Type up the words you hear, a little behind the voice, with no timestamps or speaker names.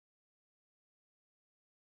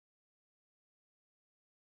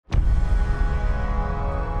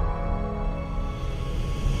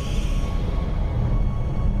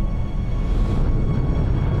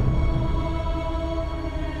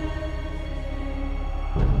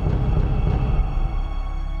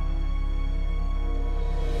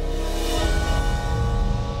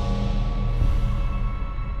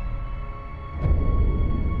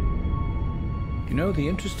know, the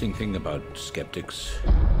interesting thing about skeptics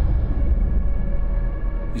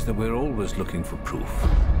is that we're always looking for proof.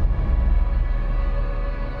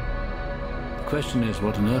 The question is,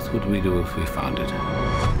 what on earth would we do if we found it?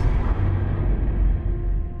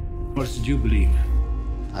 What did you believe?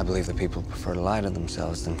 I believe that people prefer to lie to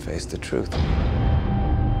themselves than face the truth.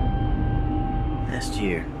 Last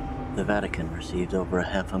year, the Vatican received over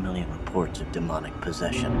 500,000 reports of demonic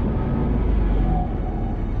possession.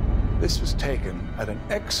 This was taken at an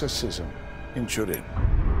exorcism in Turin.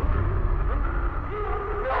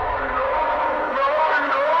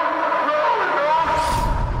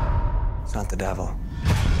 It's not the devil.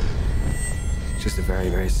 It's just a very,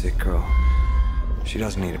 very sick girl. She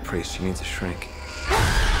doesn't need a priest. She needs a shrink.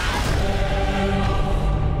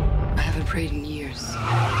 I haven't prayed in years.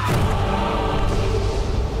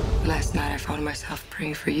 Last night I found myself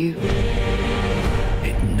praying for you.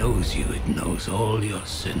 It knows you. It knows all your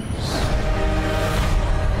sins.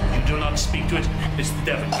 You do not speak to it. It's the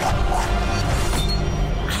devil.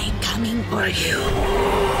 I'm coming for you.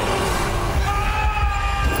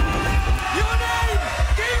 Your name!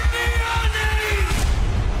 Give me your name!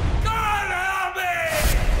 God help me!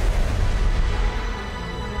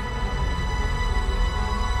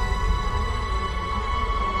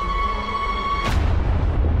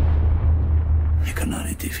 You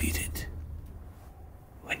cannot defeat it.